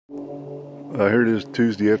Here it is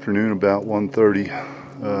Tuesday afternoon about 1:30.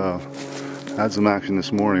 Had some action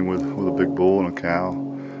this morning with a big bull and a cow,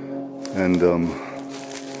 and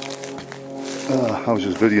I was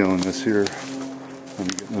just videoing this here. I'm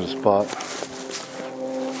getting to the spot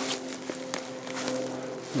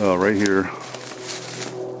right here.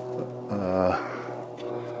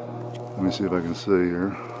 Let me see if I can see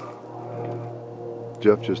here.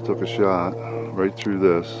 Jeff just took a shot right through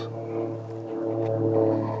this.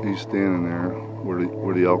 He's standing there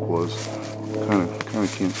where the elk was. Kind of can't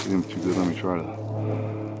see him too good. Let me try to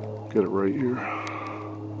get it right here,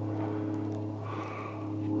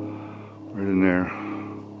 right in there.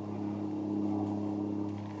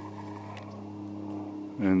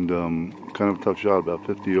 And kind of a tough shot, about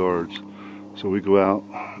 50 yards. So we go out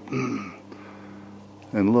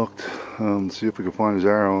and looked to see if we could find his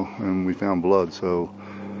arrow, and we found blood. So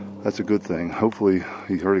that's a good thing. Hopefully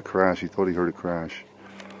he heard it crash. He thought he heard it crash.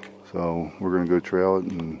 So we're going to go trail it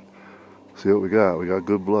and see what we got. We got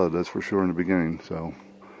good blood, that's for sure, in the beginning. So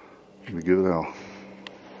I'm going to give it out.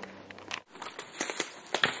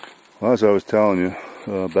 Well, as I was telling you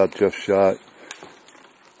about Jeff's shot,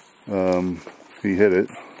 he hit it,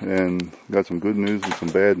 and got some good news and some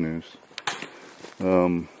bad news. What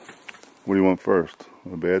do you want first?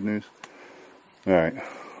 The bad news? Alright,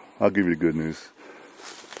 I'll give you the good news.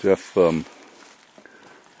 Jeff got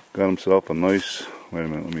himself a nice, wait a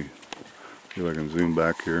minute, let me see if I can zoom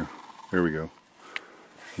back here. Here we go.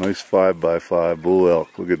 Nice 5x5 bull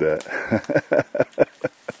elk. Look at that.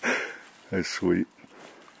 That's sweet.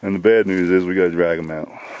 And the bad news is we got to drag him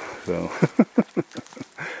out. So,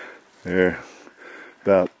 there.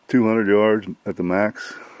 About 200 yards at the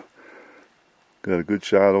max. Got a good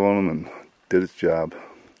shot on him and did its job.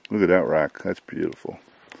 Look at that rack. That's beautiful.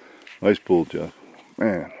 Nice bull, Jeff.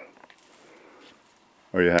 Man.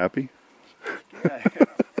 Are you happy?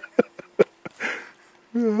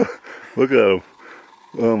 Yeah. Look at him.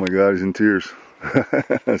 Oh my God, he's in tears.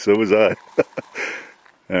 So was I.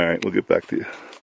 Alright, we'll get back to you.